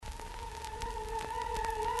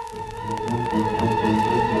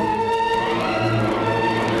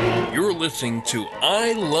listening to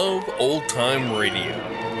I Love Old Time Radio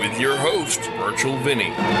with your host, Virtual Vinny.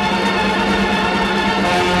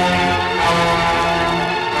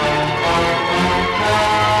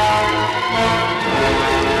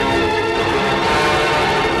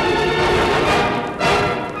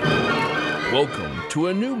 Welcome to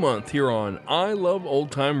a new month here on I Love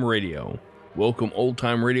Old Time Radio. Welcome, old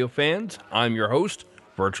time radio fans. I'm your host,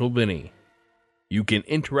 Virtual Vinny. You can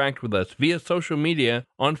interact with us via social media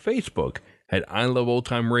on Facebook at I Love Old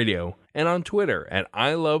Time Radio and on Twitter at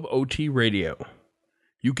I Love OT Radio.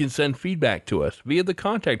 You can send feedback to us via the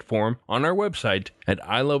contact form on our website at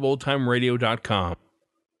iloveoldtimeradio.com.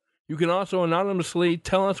 You can also anonymously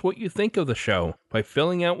tell us what you think of the show by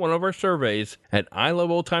filling out one of our surveys at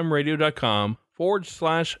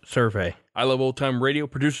iloveoldtimeradio.com/survey. I Love Old Time Radio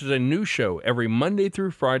produces a new show every Monday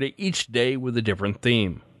through Friday, each day with a different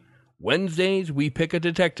theme. Wednesdays, we pick a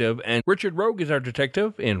detective, and Richard Rogue is our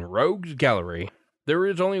detective in Rogue's Gallery. There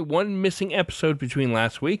is only one missing episode between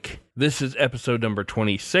last week. This is episode number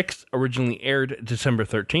 26, originally aired December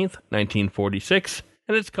 13th, 1946,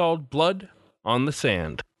 and it's called Blood on the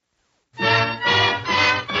Sand.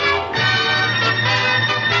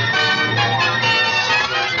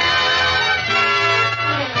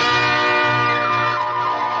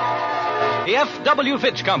 The F.W.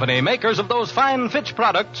 Fitch Company, makers of those fine Fitch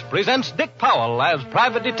products, presents Dick Powell as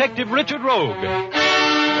Private Detective Richard Rogue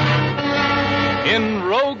in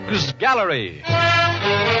Rogue's Gallery.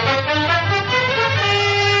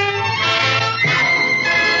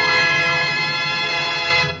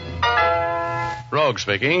 Rogue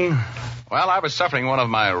speaking. Well, I was suffering one of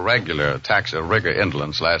my regular attacks of rigor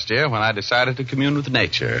indolence last year when I decided to commune with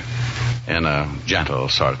nature in a gentle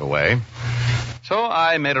sort of a way. So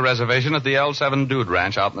I made a reservation at the L7 Dude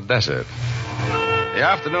Ranch out in the desert. The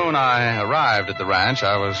afternoon I arrived at the ranch,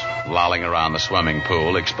 I was lolling around the swimming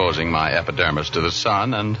pool, exposing my epidermis to the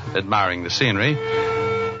sun and admiring the scenery,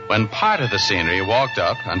 when part of the scenery walked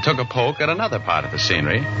up and took a poke at another part of the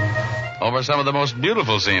scenery over some of the most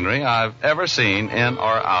beautiful scenery I've ever seen in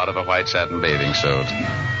or out of a white satin bathing suit.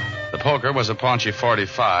 The poker was a paunchy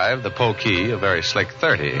 45, the pokey a very slick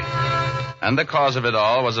 30. And the cause of it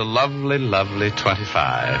all was a lovely, lovely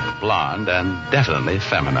 25, blonde and definitely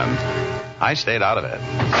feminine. I stayed out of it.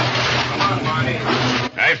 Come on, Marty.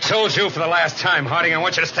 I've told you for the last time, Harding, I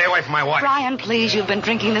want you to stay away from my wife. Brian, please, you've been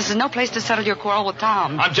drinking. This is no place to settle your quarrel with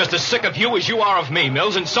Tom. I'm just as sick of you as you are of me,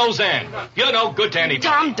 Mills, and so's Ann. You're no good to anybody.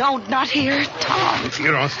 Tom, don't, not here. Tom. If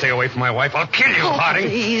you don't stay away from my wife, I'll kill you, Harding.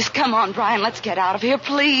 Please, come on, Brian, let's get out of here,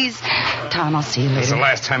 please. Tom, I'll see you later. It's the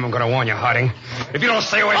last time I'm going to warn you, Harding. If you don't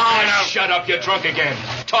stay away from me now... Shut up, you're drunk again.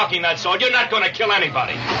 Talking that sort, you're not going to kill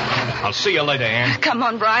anybody. I'll see you later, Ann. Come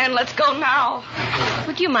on, Brian, let's go now.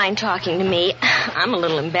 Would you mind talking to me? I'm a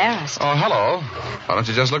little embarrassed. Oh, hello. Why don't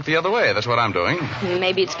you just look the other way? That's what I'm doing.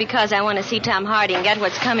 Maybe it's because I want to see Tom Harding get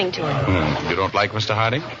what's coming to him. You don't like Mr.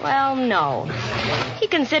 Harding? Well, no. He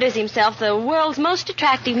considers himself the world's most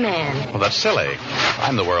attractive man. Well, that's silly.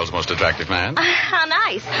 I'm the world's most attractive man. How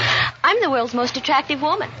nice. I'm the world's most attractive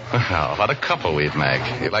woman. Well, what a couple we'd make.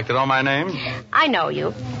 You'd like to know my name? I know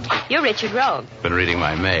you. You're Richard Rogue. Been reading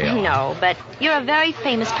my mail. No, but you're a very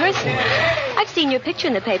famous person. I've seen your picture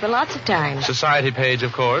in the paper lots of times. Society page,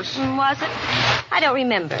 of course. Was it? I don't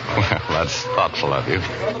remember. Well, that's thoughtful of you.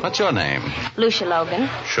 What's your name? Lucia Logan.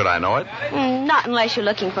 Should I know it? Not unless you're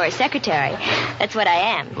looking for a secretary. That's what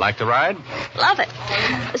I am. Like to ride? Love it.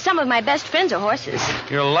 Some of my best friends are horses.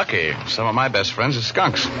 You're lucky. Some of my best friends are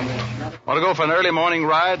skunks. Want to go for an early morning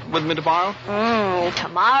ride with me tomorrow?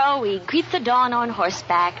 Tomorrow we greet the dawn on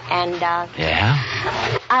horseback and, Yeah?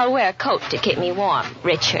 I'll wear a coat to keep me warm,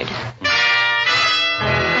 Richard.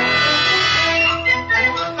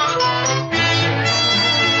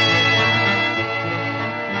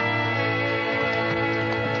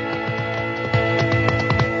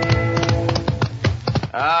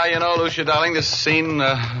 You know, Lucia, darling, this scene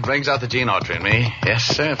brings out the Gene Autry in me. Yes,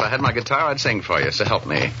 sir. If I had my guitar, I'd sing for you, so help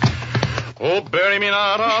me. Oh, bury me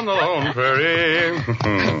not on the lone prairie.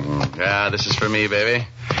 Yeah, this is for me, baby.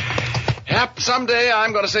 Yep, someday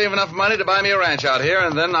I'm going to save enough money to buy me a ranch out here,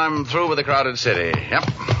 and then I'm through with the crowded city. Yep.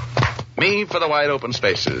 Me for the wide open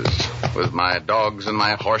spaces, with my dogs and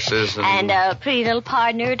my horses and a pretty little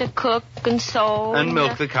partner to cook and sew. And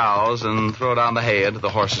milk the cows and throw down the hay into the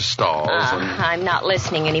horses' stalls. I'm not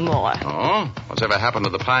listening anymore. Oh? What's ever happened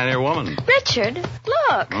to the pioneer woman? Richard,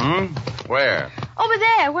 look. Where? Over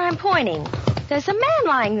there, where I'm pointing. There's a man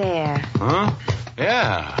lying there. Huh?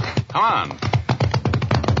 Yeah. Come on.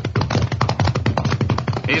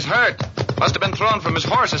 He's hurt. Must have been thrown from his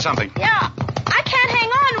horse or something. Yeah. I can't hang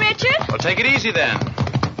on, Richard. Well, take it easy then.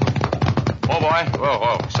 Whoa, boy.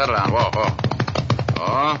 Whoa. Settle down. Whoa.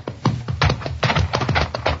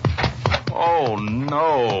 Oh,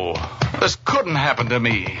 no. This couldn't happen to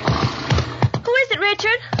me. Who is it,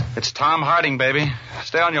 Richard? It's Tom Harding, baby.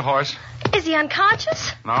 Stay on your horse. Is he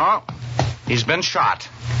unconscious? No. He's been shot.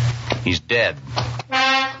 He's dead.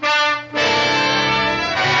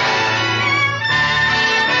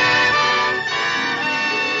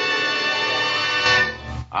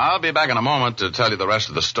 I'll be back in a moment to tell you the rest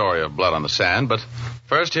of the story of Blood on the Sand, but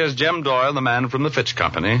first here's Jim Doyle, the man from the Fitch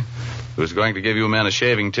Company, who's going to give you men a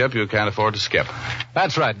shaving tip you can't afford to skip.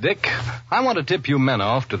 That's right, Dick. I want to tip you men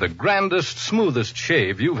off to the grandest, smoothest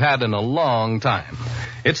shave you've had in a long time.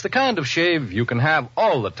 It's the kind of shave you can have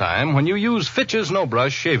all the time when you use Fitch's No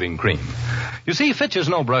Brush shaving cream. You see, Fitch's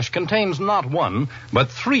No Brush contains not one,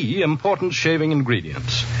 but 3 important shaving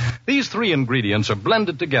ingredients. These 3 ingredients are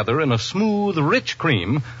blended together in a smooth, rich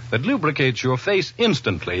cream that lubricates your face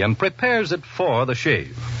instantly and prepares it for the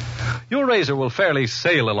shave. Your razor will fairly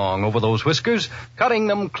sail along over those whiskers, cutting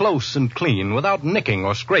them close and clean without nicking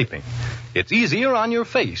or scraping. It's easier on your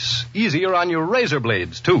face, easier on your razor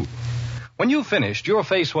blades, too. When you've finished, your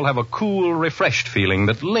face will have a cool, refreshed feeling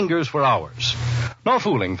that lingers for hours. No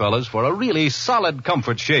fooling, fellas, for a really solid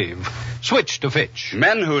comfort shave. Switch to Fitch.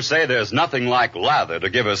 Men who say there's nothing like lather to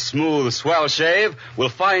give a smooth, swell shave will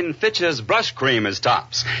find Fitch's brush cream is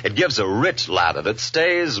tops. It gives a rich lather that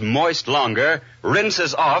stays moist longer,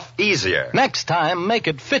 rinses off easier. Next time, make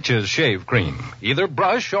it Fitch's shave cream, either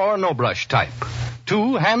brush or no brush type.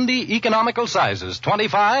 2 handy, economical sizes,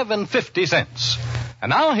 25 and 50 cents. And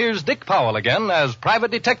now here's Dick Powell again as Private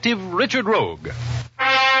Detective Richard Rogue.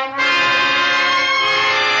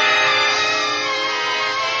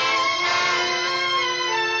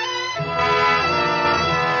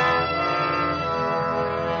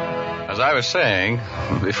 As I was saying,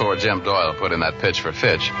 before Jim Doyle put in that pitch for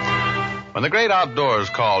Fitch, when the great outdoors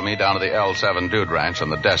called me down to the L7 Dude Ranch on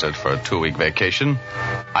the desert for a 2-week vacation,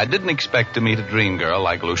 I didn't expect to meet a dream girl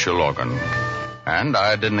like Lucia Logan. And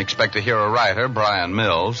I didn't expect to hear a writer, Brian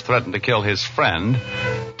Mills, threaten to kill his friend,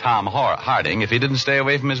 Tom Harding, if he didn't stay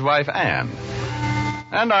away from his wife, Anne.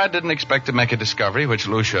 And I didn't expect to make a discovery which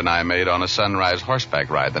Lucia and I made on a sunrise horseback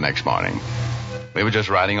ride the next morning. We were just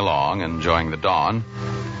riding along, enjoying the dawn,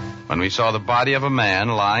 when we saw the body of a man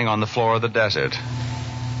lying on the floor of the desert.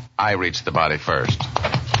 I reached the body first.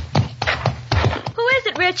 Who is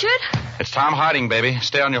it, Richard? It's Tom Harding, baby.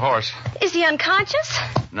 Stay on your horse. Is he unconscious?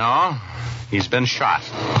 No. He's been shot.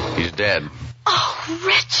 He's dead. Oh,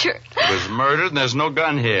 Richard. He was murdered and there's no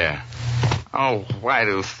gun here. Oh, why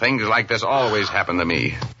do things like this always happen to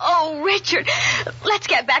me? Oh, Richard, let's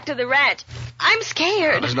get back to the ranch. I'm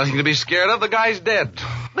scared. There's nothing to be scared of. The guy's dead.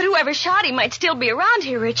 But whoever shot him might still be around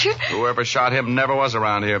here, Richard. Whoever shot him never was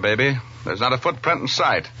around here, baby. There's not a footprint in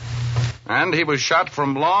sight. And he was shot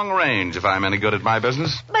from long range, if I'm any good at my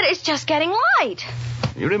business. But it's just getting light.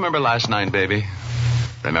 You remember last night, baby?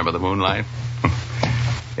 Remember the moonlight?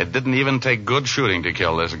 It didn't even take good shooting to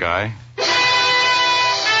kill this guy.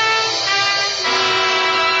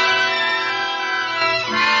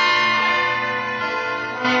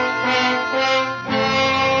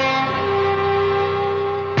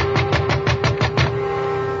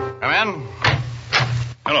 Come in.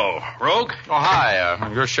 Hello, Rogue. Oh, hi.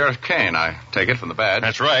 You're Sheriff Kane, I take it from the badge.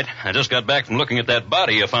 That's right. I just got back from looking at that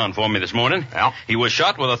body you found for me this morning. Yeah? He was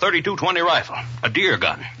shot with a .32-20 rifle, a deer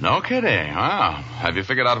gun. No kidding. Wow. Have you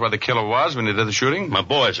figured out where the killer was when you did the shooting? My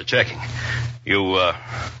boys are checking. You,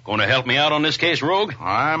 going to help me out on this case, Rogue?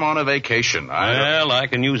 I'm on a vacation. Well, I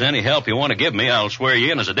can use any help you want to give me. I'll swear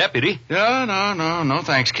you in as a deputy. Yeah, no,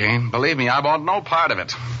 thanks, Kane. Believe me, I want no part of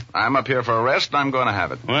it. I'm up here for a rest, and I'm going to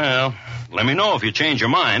have it. Well, let me know if you change your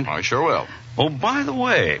mind. I sure will. Oh, by the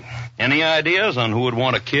way, any ideas on who would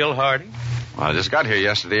want to kill Harding? Well, I just got here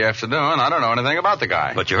yesterday afternoon. I don't know anything about the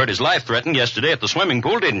guy. But you heard his life threatened yesterday at the swimming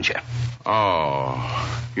pool, didn't you?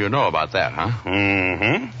 Oh, you know about that, huh?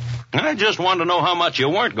 Mm-hmm. I just wanted to know how much you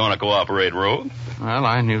weren't going to cooperate, Rogue. Well,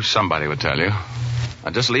 I knew somebody would tell you.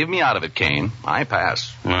 Now, just leave me out of it, Kane. I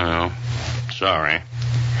pass. Well, sorry.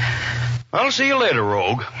 I'll see you later,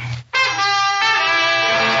 Rogue.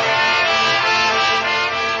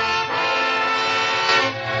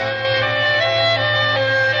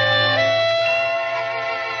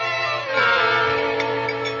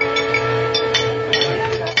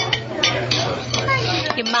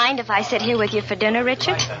 You mind if I I sit here with you for dinner,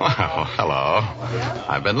 Richard? Well, hello.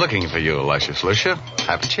 I've been looking for you, luscious Lucia.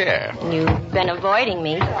 Have a chair. You've been avoiding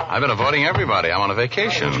me. I've been avoiding everybody. I'm on a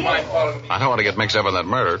vacation. I don't want to get mixed up in that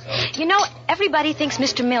murder. You know, everybody thinks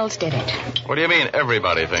Mr. Mills did it. What do you mean,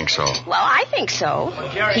 everybody thinks so? Well, I think so.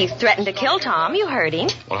 He threatened to kill Tom. You heard him.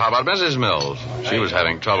 Well, how about Mrs. Mills? She was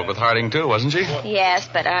having trouble with Harding, too, wasn't she? Yes,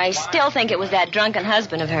 but I still think it was that drunken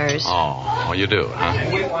husband of hers. Oh, you do, huh?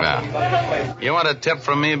 Yeah. You want a tip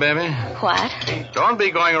from me, baby? What? Don't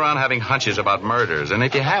be going around having hunches about murders, and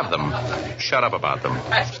if you have them, shut up about them.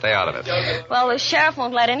 Stay out of it. Well, the sheriff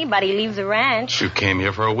won't let anybody leave the ranch. You came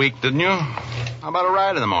here for a week, didn't you? How about a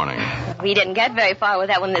ride in the morning? We didn't get very far with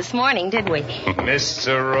that one this morning, did we?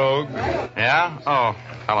 Mr. Rogue. Yeah? Oh,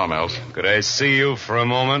 hello, Mills. Could I see you for a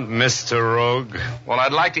moment, Mr. Rogue? Well,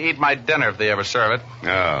 I'd like to eat my dinner if they ever serve it.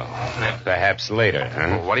 Oh, perhaps later,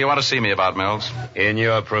 huh? What do you want to see me about, Mills? In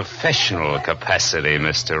your professional capacity,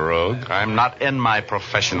 Mr. Rogue. I'm not in my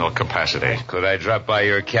professional capacity. Could I drop by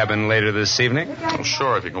your cabin later this evening? Well,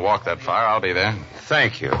 sure, if you can walk that far, I'll be there.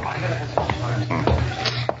 Thank you.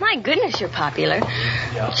 My goodness, you're popular.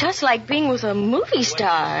 Just like being with a movie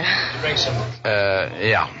star.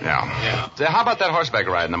 Yeah. How about that horseback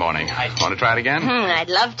ride in the morning? Want to try it again? I'd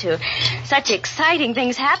love to. Such exciting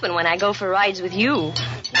things happen when I go for rides with you.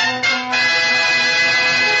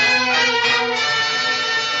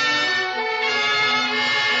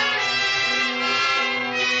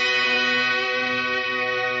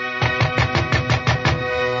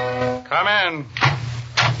 Come in.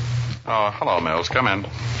 Oh, hello, Mills. Come in.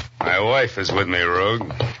 My wife is with me,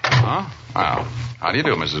 Rogue. Huh? Oh. How do you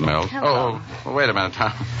do, Mrs. Mills? Hello. Oh, wait a minute.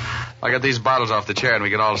 I'll get these bottles off the chair and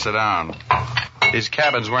we can all sit down. These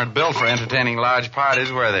cabins weren't built for entertaining large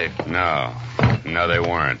parties, were they? No, they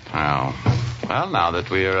weren't. Oh. Well, now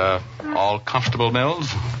that we're all comfortable,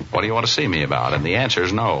 Mills, what do you want to see me about? And the answer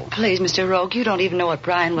is no. Please, Mr. Rogue, you don't even know what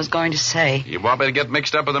Brian was going to say. You want me to get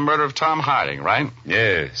mixed up with the murder of Tom Harding, right?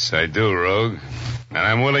 Yes, I do, Rogue. And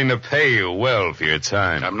I'm willing to pay you well for your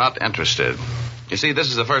time. I'm not interested. You see, this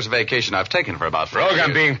is the first vacation I've taken for about 4 Rogue, years.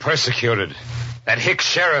 I'm being persecuted. That hick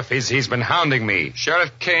sheriff, he's been hounding me.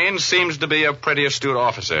 Sheriff Kane seems to be a pretty astute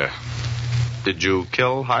officer. Did you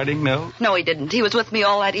kill Harding, Mills? No, he didn't. He was with me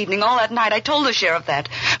all that evening, all that night. I told the sheriff that.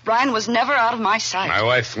 Brian was never out of my sight. My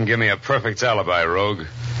wife can give me a perfect alibi, Rogue.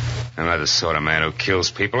 I'm not the sort of man who kills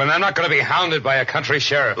people, and I'm not going to be hounded by a country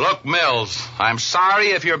sheriff. Look, Mills, I'm sorry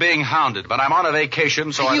if you're being hounded, but I'm on a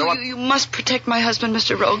vacation, so I don't want... You must protect my husband,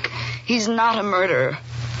 Mr. Rogue. He's not a murderer.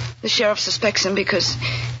 The sheriff suspects him because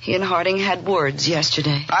he and Harding had words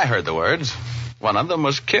yesterday. I heard the words. One of them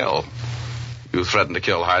was kill. You threatened to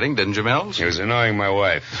kill Harding, didn't you, Mills? He was annoying my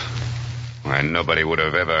wife. Why, nobody would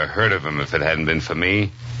have ever heard of him if it hadn't been for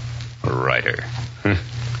me. A writer.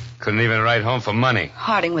 Couldn't even write home for money.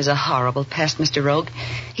 Harding was a horrible pest, Mr. Rogue.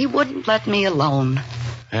 He wouldn't let me alone.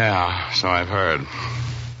 Yeah, so I've heard.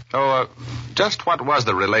 So, just what was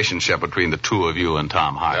the relationship between the two of you and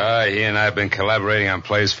Tom Harding? He and I have been collaborating on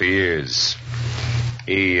plays for years.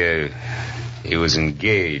 He was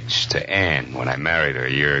engaged to Anne when I married her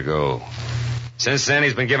a year ago. Since then,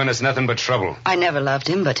 he's been giving us nothing but trouble. I never loved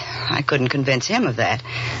him, but I couldn't convince him of that.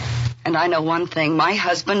 And I know one thing. My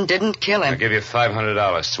husband didn't kill him. I'll give you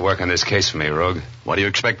 $500 to work on this case for me, Rogue. What do you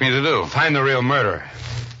expect me to do? Find the real murderer.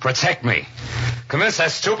 Protect me. Convince that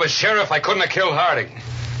stupid sheriff I couldn't have killed Harding.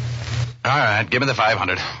 All right, give me the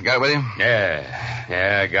 500. Got it with you?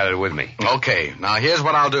 Yeah, I got it with me. Okay, now here's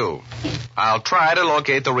what I'll do. I'll try to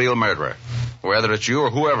locate the real murderer, whether it's you or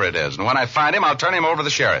whoever it is. And when I find him, I'll turn him over to the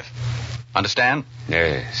sheriff. Understand?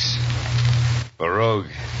 Yes. But, Rogue,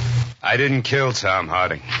 I didn't kill Tom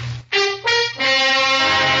Harding.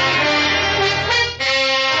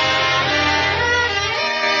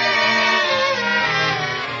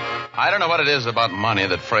 I don't know what it is about money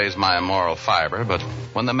that frays my immoral fiber, but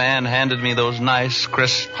when the man handed me those nice,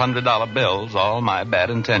 crisp $100 bills, all my bad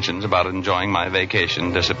intentions about enjoying my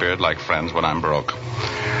vacation disappeared like friends when I'm broke.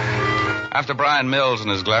 After Brian Mills and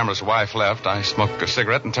his glamorous wife left, I smoked a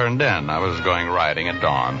cigarette and turned in. I was going riding at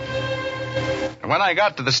dawn. And when I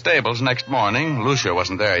got to the stables next morning, Lucia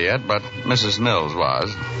wasn't there yet, but Mrs. Mills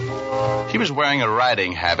was. She was wearing a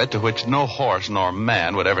riding habit to which no horse nor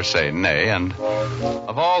man would ever say nay, and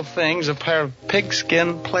of all things, a pair of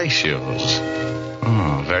pigskin play shoes.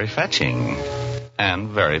 Very fetching and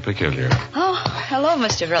very peculiar. Oh, hello,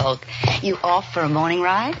 Mr. Rogue. You off for a morning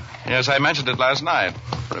ride? Yes, I mentioned it last night.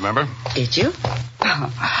 Remember? Did you?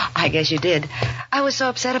 Oh, I guess you did. I was so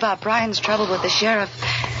upset about Brian's trouble with the sheriff.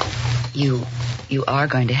 You are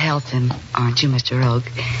going to help him, aren't you, Mr. Rogue?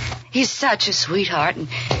 He's such a sweetheart, and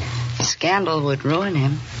scandal would ruin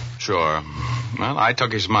him. Sure. Well, I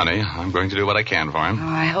took his money. I'm going to do what I can for him. Oh,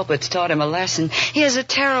 I hope it's taught him a lesson. He has a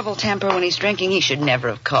terrible temper when he's drinking. He should never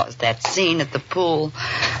have caused that scene at the pool.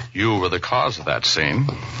 You were the cause of that scene.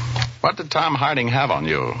 What did Tom Harding have on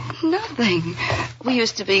you? Nothing. We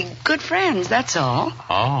used to be good friends, that's all.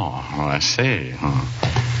 Oh, I see.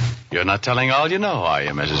 You're not telling all you know, are you,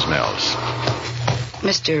 Mrs. Mills?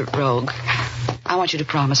 Mr. Rogue, I want you to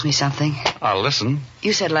promise me something. I'll listen.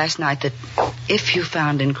 You said last night that if you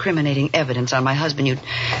found incriminating evidence on my husband, you'd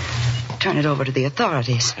turn it over to the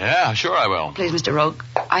authorities. Yeah, sure I will. Please, Mr. Rogue,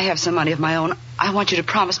 I have some money of my own. I want you to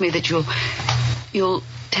promise me that you'll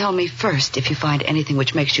tell me first if you find anything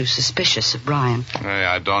which makes you suspicious of Brian. Hey,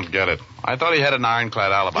 I don't get it. I thought he had an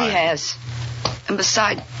ironclad alibi. He has. And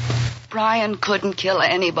besides, Brian couldn't kill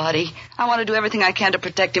anybody. I want to do everything I can to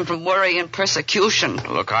protect him from worry and persecution.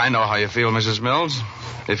 Look, I know how you feel, Mrs. Mills.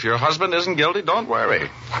 If your husband isn't guilty, don't worry.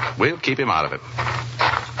 We'll keep him out of it.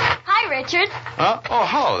 Hi, Richard. Oh,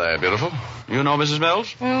 hello there, beautiful. You know Mrs.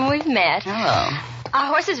 Mills? We've met. Hello. Our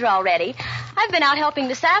horses are all ready. I've been out helping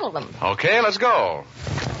to saddle them. Okay, let's go.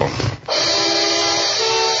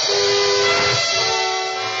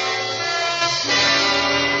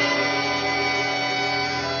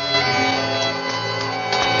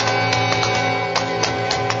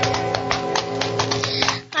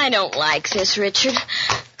 I don't like this, Richard.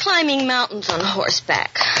 Climbing mountains on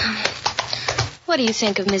horseback. What do you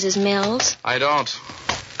think of Mrs. Mills? I don't.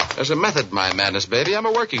 There's a method to my madness, baby. I'm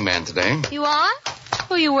a working man today. You are?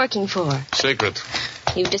 Who are you working for? Secret.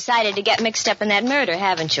 You've decided to get mixed up in that murder,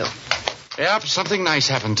 haven't you? Yep, something nice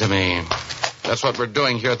happened to me. That's what we're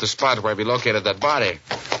doing here at the spot where we located that body.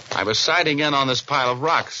 I was sighting in on this pile of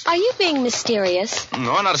rocks. Are you being mysterious?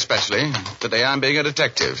 No, not especially. Today I'm being a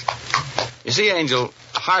detective. You see, Angel,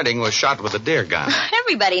 Harding was shot with a deer gun.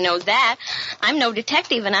 Everybody knows that. I'm no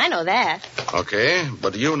detective, and I know that. Okay,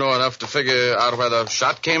 but do you know enough to figure out where the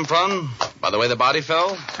shot came from? By the way the body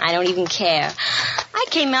fell? I don't even care. I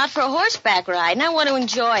came out for a horseback ride, and I want to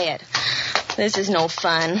enjoy it. This is no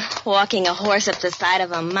fun, walking a horse up the side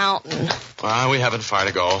of a mountain. Well, we haven't far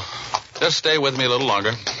to go. Just stay with me a little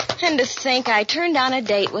longer. And to think I turned on a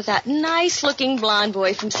date with that nice-looking blonde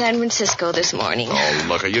boy from San Francisco this morning. Oh,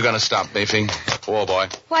 look, are you going to stop beefing? Oh, boy.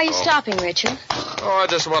 Why are you stopping, Richard? Oh, I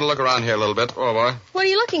just want to look around here a little bit. Oh, boy. What are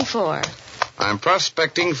you looking for? I'm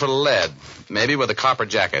prospecting for lead, maybe with a copper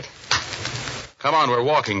jacket. Come on, we're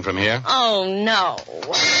walking from here. Oh, no.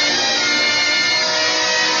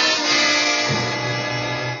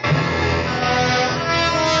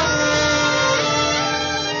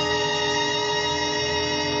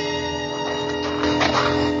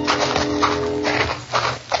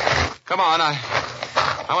 Come on,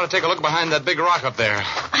 I want to take a look behind that big rock up there.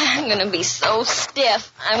 I'm going to be so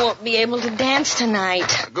stiff, I won't be able to dance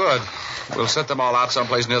tonight. Good. We'll set them all out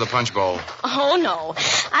someplace near the punch bowl. Oh, no.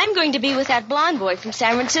 I'm going to be with that blonde boy from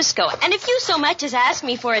San Francisco. And if you so much as ask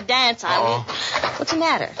me for a dance, I will... What's the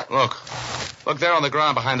matter? Look. Look there on the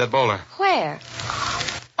ground behind that boulder. Where?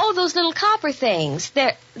 Oh, those little copper things.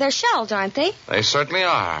 They're shells, aren't they? They certainly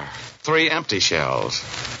are. 3 empty shells.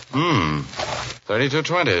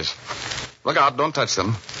 3220s. Look out, don't touch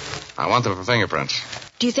them. I want them for fingerprints.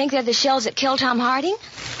 Do you think they're the shells that killed Tom Harding?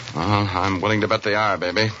 I'm willing to bet they are,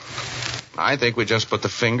 baby. I think we just put the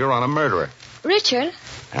finger on a murderer. Richard?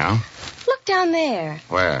 Yeah? Look down there.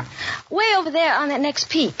 Where? Way over there on that next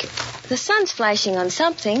peak. The sun's flashing on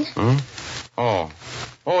something. Oh,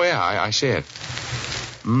 yeah, I see it.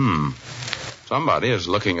 Somebody is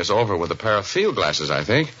looking us over with a pair of field glasses, I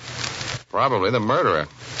think. Probably the murderer.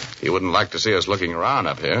 He wouldn't like to see us looking around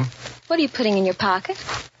up here. What are you putting in your pocket?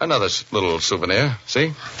 Another little souvenir,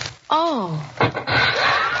 see? Oh.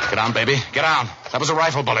 Get on, baby. Get on. That was a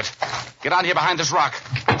rifle bullet. Get on here behind this rock.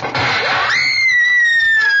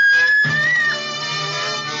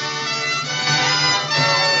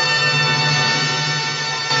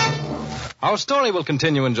 Our story will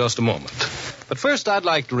continue in just a moment. But first, I'd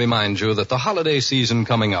like to remind you that the holiday season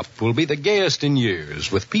coming up will be the gayest in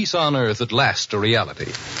years, with peace on earth at last a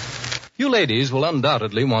reality. You ladies will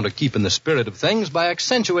undoubtedly want to keep in the spirit of things by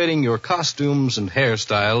accentuating your costumes and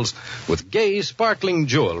hairstyles with gay, sparkling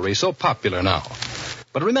jewelry so popular now.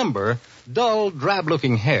 But remember, dull,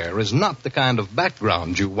 drab-looking hair is not the kind of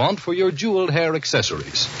background you want for your jeweled hair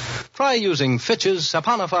accessories. Try using Fitch's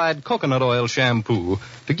saponified coconut oil shampoo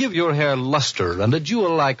to give your hair luster and a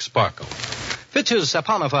jewel-like sparkle. Fitch's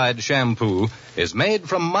saponified shampoo is made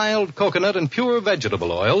from mild coconut and pure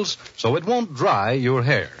vegetable oils, so it won't dry your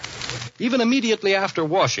hair. Even immediately after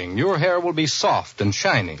washing, your hair will be soft and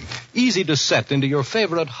shining, easy to set into your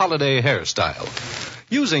favorite holiday hairstyle.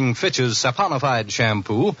 Using Fitch's saponified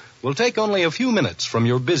shampoo will take only a few minutes from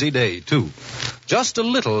your busy day, too. Just a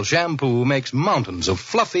little shampoo makes mountains of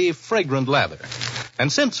fluffy, fragrant lather.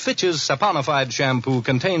 And since Fitch's saponified shampoo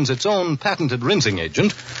contains its own patented rinsing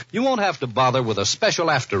agent, you won't have to bother with a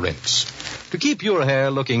special after rinse. To keep your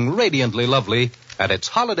hair looking radiantly lovely at its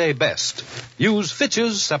holiday best, use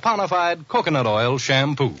Fitch's saponified coconut oil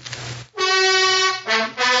shampoo.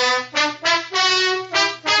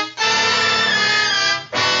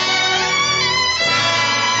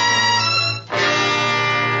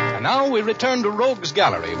 Now we return to Rogue's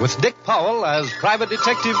Gallery with Dick Powell as Private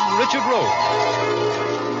Detective Richard Rogue.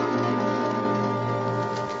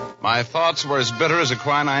 My thoughts were as bitter as a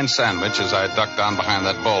quinine sandwich as I ducked down behind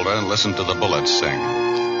that boulder and listened to the bullets sing.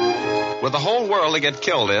 With the whole world to get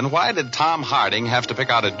killed in, why did Tom Harding have to pick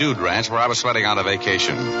out a dude ranch where I was sweating out a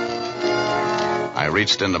vacation? I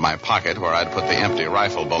reached into my pocket where I'd put the empty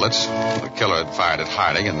rifle bullets. The killer had fired at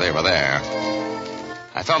Harding, and they were there.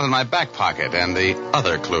 I felt in my back pocket, and the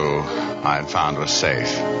other clue I'd found was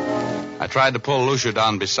safe. I tried to pull Lucia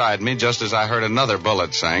down beside me just as I heard another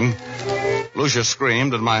bullet sing. Lucia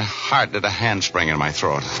screamed, and my heart did a handspring in my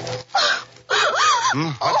throat.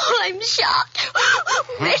 Oh, I'm shocked.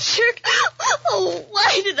 Richard, oh,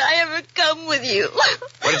 why did I ever come with you?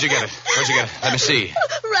 Where did you get it? Where'd you get it? Let me see.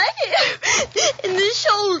 Right here, in the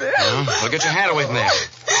shoulder. Well, get your hand away from there.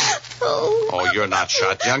 Oh, you're not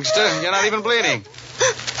shot, youngster. You're not even bleeding.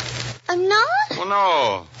 I'm not? Well,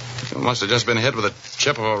 no. You must have just been hit with a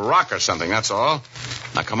chip of a rock or something, that's all.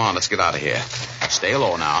 Now, come on, let's get out of here. Stay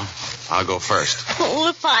low now. I'll go first. Oh,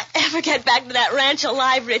 if I ever get back to that ranch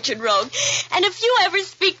alive, Richard Rogue, and if you ever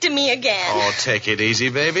speak to me again. Oh, take it easy,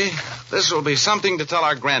 baby. This will be something to tell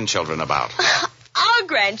our grandchildren about. Our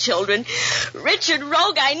grandchildren? Richard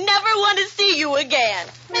Rogue, I never want to see you again.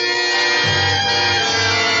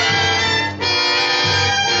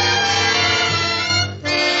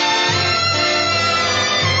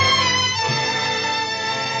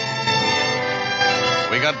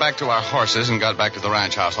 We got back to our horses and got back to the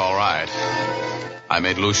ranch house all right. I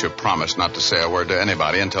made Lucia promise not to say a word to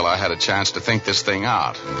anybody until I had a chance to think this thing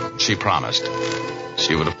out. She promised.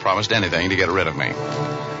 She would have promised anything to get rid of me.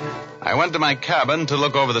 I went to my cabin to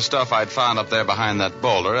look over the stuff I'd found up there behind that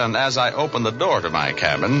boulder, and as I opened the door to my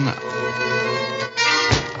cabin...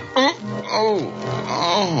 Oh,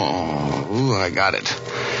 I got it.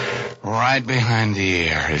 Right behind the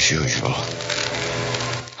ear, as usual.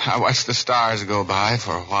 I watched the stars go by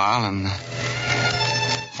for a while, and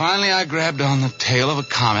finally I grabbed on the tail of a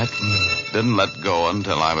comet and didn't let go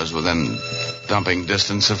until I was within dumping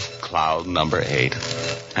distance of cloud number 8.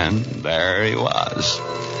 And there he was.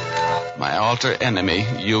 My alter enemy,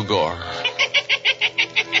 Ugor.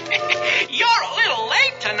 You're a little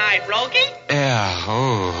late tonight, Rogie. Yeah,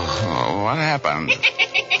 what happened?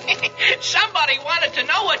 Somebody wanted to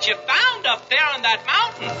know what you found up there on that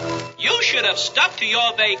mountain. You should have stuck to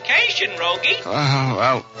your vacation, Rogie.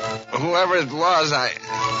 Well, whoever it was,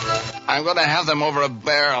 I'm going to have them over a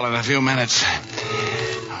barrel in a few minutes.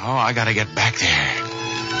 Oh, I got to get back there.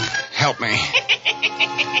 Help me.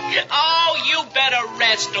 Oh, you better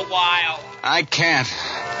rest a while. I can't.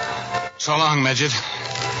 So long, Midget.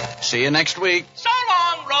 See you next week. So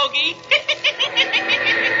long, Rogie.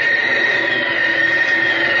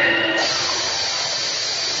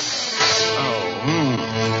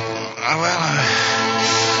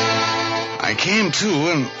 I came to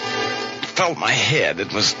and felt my head.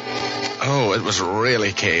 It was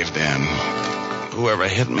really caved in. Whoever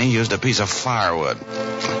hit me used a piece of firewood.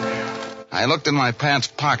 I looked in my pants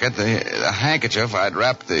pocket. The handkerchief I'd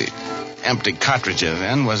wrapped the empty cartridges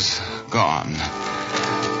in was gone.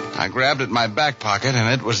 I grabbed at my back pocket, and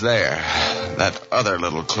it was there. That other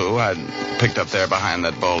little clue I'd picked up there behind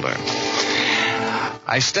that boulder.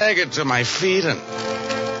 I staggered to my feet, and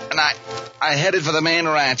I headed for the main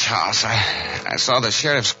ranch house. I saw the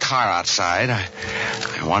sheriff's car outside.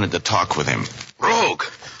 I wanted to talk with him. Rogue!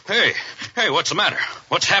 Hey, what's the matter?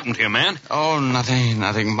 What's happened here, man? Oh,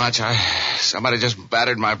 nothing much. Somebody just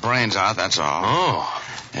battered my brains out, that's all. Oh.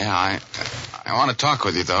 Yeah, I want to talk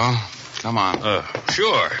with you, though. Come on.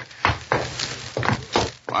 Sure.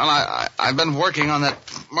 Well, I've been working on that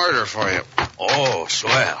murder for you. Oh,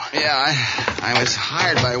 swell. Yeah, I was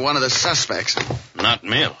hired by one of the suspects. Not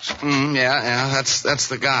Mills. Yeah, that's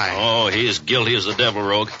the guy. Oh, he is guilty as the devil,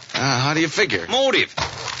 Rogue. How do you figure? Motive.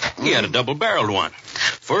 He had a double-barreled one.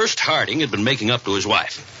 First, Harding had been making up to his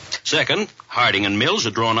wife. Second, Harding and Mills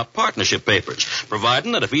had drawn up partnership papers,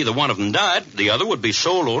 providing that if either one of them died, the other would be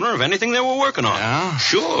sole owner of anything they were working on. Yeah?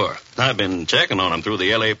 Sure. I've been checking on them through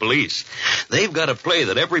the L.A. police. They've got a play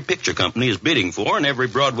that every picture company is bidding for and every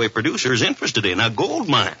Broadway producer is interested in, a gold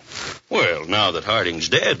mine. Well, now that Harding's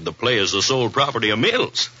dead, the play is the sole property of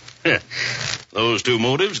Mills. Those two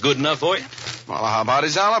motives good enough for you? Well, how about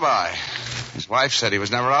his alibi? His wife said he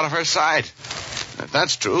was never out of her sight. If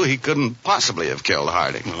that's true, he couldn't possibly have killed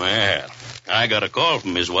Harding. Well, I got a call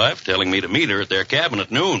from his wife telling me to meet her at their cabin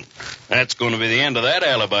at noon. That's going to be the end of that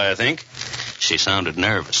alibi, I think. She sounded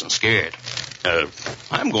nervous and scared.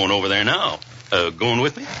 I'm going over there now. Going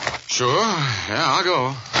with me? Sure. Yeah, I'll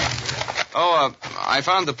go. Oh, I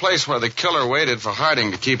found the place where the killer waited for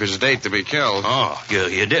Harding to keep his date to be killed. Oh,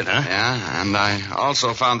 you did, huh? Yeah, and I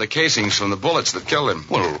also found the casings from the bullets that killed him.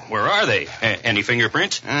 Well, where are they? Any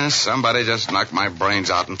fingerprints? Somebody just knocked my brains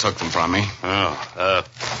out and took them from me. Oh,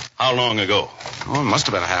 how long ago? Oh, it must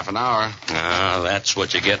have been half an hour. That's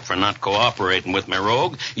what you get for not cooperating with me,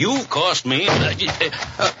 Rogue. You've cost me... Hey,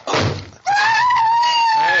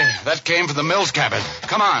 that came from the Mills cabin.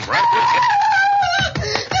 Come on. Drop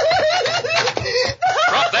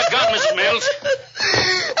that gun, Mrs. Mills.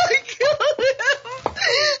 I killed him.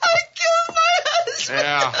 I killed my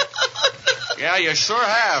husband. Yeah, you sure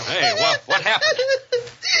have. Hey, what happened?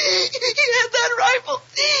 He had that rifle.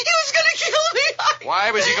 He was going to kill me.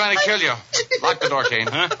 Why was he going to kill you? Lock the door, Kane.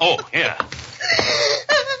 Huh? Oh, yeah.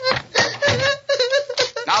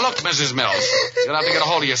 Now, look, Mrs. Mills. You'll have to get a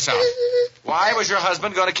hold of yourself. Why was your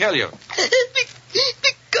husband going to kill you?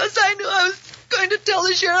 Because I knew I was going to tell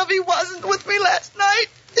the sheriff he wasn't with me last night.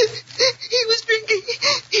 He was drinking.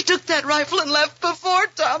 He took that rifle and left before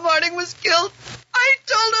Tom Harding was killed. I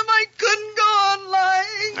told him I couldn't go on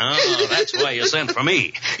lying. Oh, that's why you sent for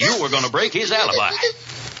me. You were going to break his alibi.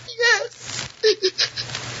 Yes.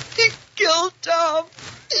 He killed Tom.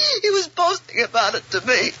 He was boasting about it to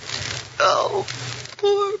me. Oh,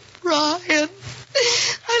 poor Brian.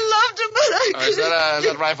 I loved him, but I... Is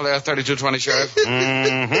that rifle there, 32-20, Sheriff?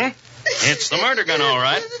 Mm-hmm. It's the murder gun, all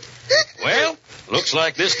right. Well, looks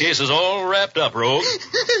like this case is all wrapped up, Rogue.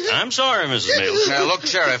 I'm sorry, Mrs. Mills. Look,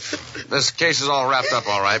 Sheriff, this case is all wrapped up,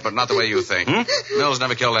 all right, but not the way you think. Mills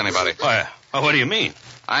never killed anybody. Why, what do you mean?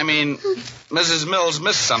 I mean, Mrs. Mills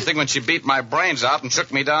missed something when she beat my brains out and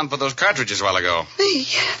shook me down for those cartridges a while ago.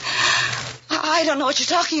 I don't know what you're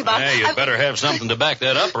talking about. Yeah, you'd better have something to back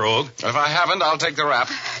that up, Rogue. If I haven't, I'll take the rap.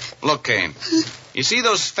 Look, Kane, you see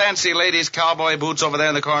those fancy ladies' cowboy boots over there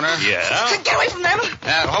in the corner? Yeah. Get away from them. Hold.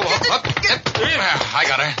 I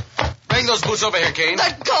got her. Bring those boots over here, Kane.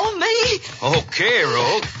 Let go of me. Okay,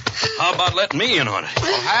 Rogue. How about letting me in on it?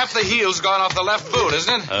 Well, half the heel's gone off the left boot,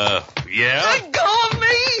 isn't it? Yeah? Let go of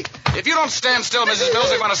me. If you don't stand still, Mrs. Mills,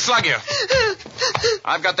 they're going to slug you.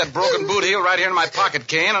 I've got that broken boot heel right here in my pocket,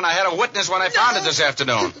 Kane, and I had a witness when I found it this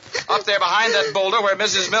afternoon. Up there behind that boulder where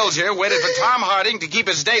Mrs. Mills here waited for Tom Harding to keep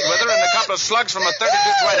his date with her and a couple of slugs from a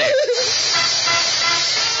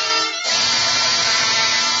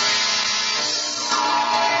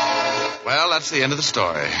 32-20. Well, that's the end of the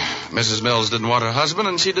story. Mrs. Mills didn't want her husband,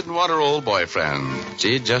 and she didn't want her old boyfriend.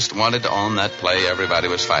 She just wanted to own that play everybody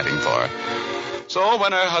was fighting for. So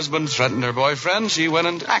when her husband threatened her boyfriend, she went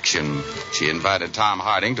into action. She invited Tom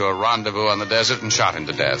Harding to a rendezvous on the desert and shot him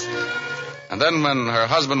to death. And then when her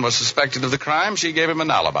husband was suspected of the crime, she gave him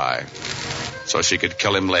an alibi, so she could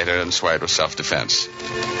kill him later and swear it was self-defense.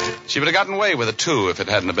 She would have gotten away with it, too, if it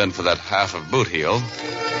hadn't been for that half of boot heel.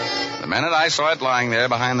 The minute I saw it lying there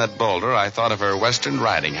behind that boulder, I thought of her western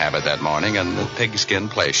riding habit that morning and the pigskin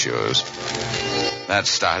play shoes. That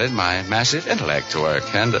started my massive intellect to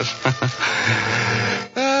work, and of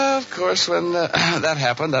course, when that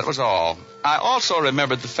happened, that was all. I also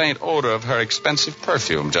remembered the faint odor of her expensive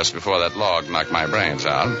perfume just before that log knocked my brains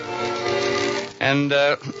out. And,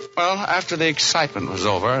 after the excitement was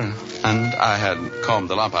over and I had combed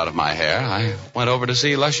the lump out of my hair, I went over to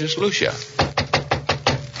see Luscious Lucia.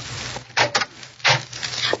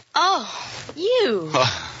 Oh, you.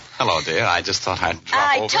 Oh, hello, dear. I just thought I'd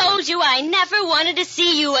drop over. I told you I never wanted to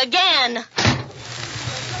see you again.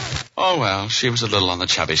 Oh, well, she was a little on the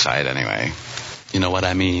chubby side anyway. You know what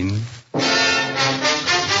I mean?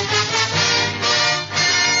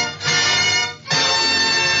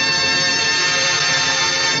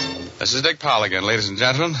 This is Dick Powell again, ladies and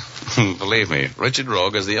gentlemen. Believe me, Richard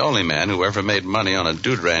Rogue is the only man who ever made money on a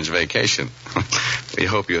dude ranch vacation. We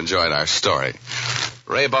hope you enjoyed our story.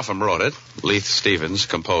 Ray Buffum wrote it, Leith Stevens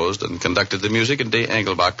composed and conducted the music, and Dee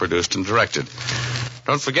Engelbach produced and directed.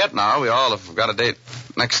 Don't forget now, we all have got a date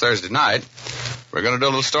next Thursday night. We're going to do a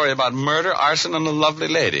little story about murder, arson, and a lovely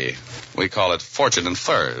lady. We call it Fortune and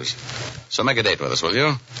Furs. So make a date with us, will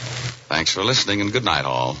you? Thanks for listening, and good night,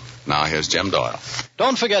 all. Now here's Jim Doyle.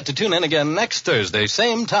 Don't forget to tune in again next Thursday,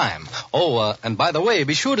 same time. Oh, and by the way,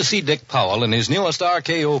 be sure to see Dick Powell in his newest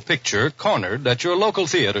RKO picture, Cornered, at your local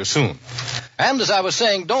theater soon. And as I was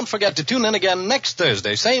saying, don't forget to tune in again next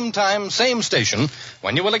Thursday, same time, same station,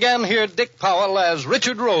 when you will again hear Dick Powell as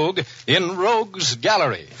Richard Rogue in Rogue's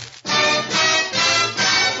Gallery.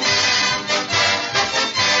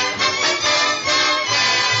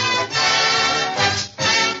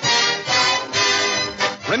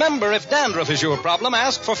 Remember, if dandruff is your problem,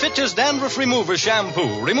 ask for Fitch's Dandruff Remover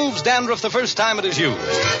Shampoo. Removes dandruff the first time it is used.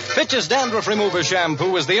 Fitch's Dandruff Remover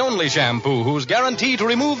Shampoo is the only shampoo whose guarantee to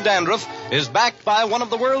remove dandruff is backed by one of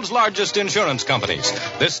the world's largest insurance companies.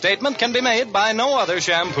 This statement can be made by no other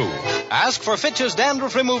shampoo. Ask for Fitch's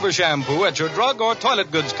Dandruff Remover Shampoo at your drug or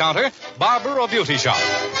toilet goods counter, barber or beauty shop.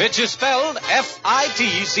 Fitch is spelled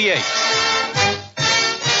F-I-T-C-H.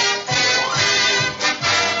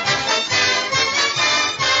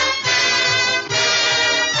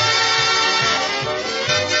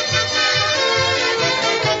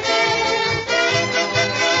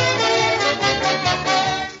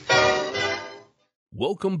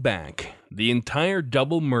 Welcome back. The entire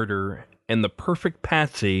double murder and the perfect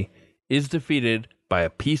patsy is defeated by a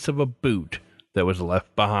piece of a boot that was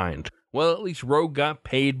left behind. Well, at least Rogue got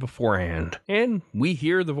paid beforehand. And we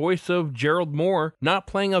hear the voice of Gerald Moore not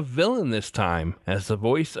playing a villain this time as the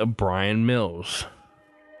voice of Brian Mills.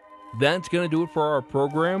 That's going to do it for our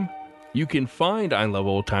program. You can find I Love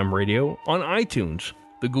Old Time Radio on iTunes,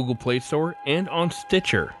 the Google Play Store, and on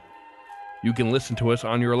Stitcher. You can listen to us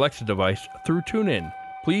on your Alexa device through TuneIn.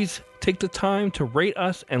 Please take the time to rate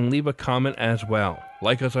us and leave a comment as well.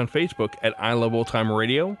 Like us on Facebook at I Love Old Time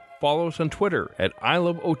Radio. Follow us on Twitter at I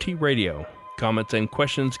Love OT Radio. Comments and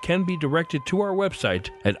questions can be directed to our website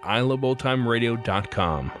at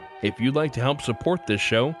iloveoldtimeradio.com. If you'd like to help support this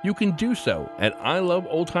show, you can do so at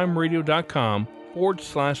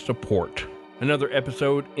iloveoldtimeradio.com/support. Another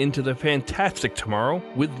episode into the fantastic tomorrow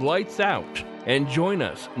with Lights Out. And join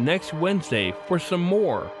us next Wednesday for some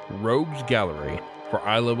more Rogue's Gallery. For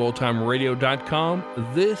iloveoldtimeradio.com,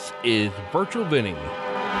 this is Virtual Vinny.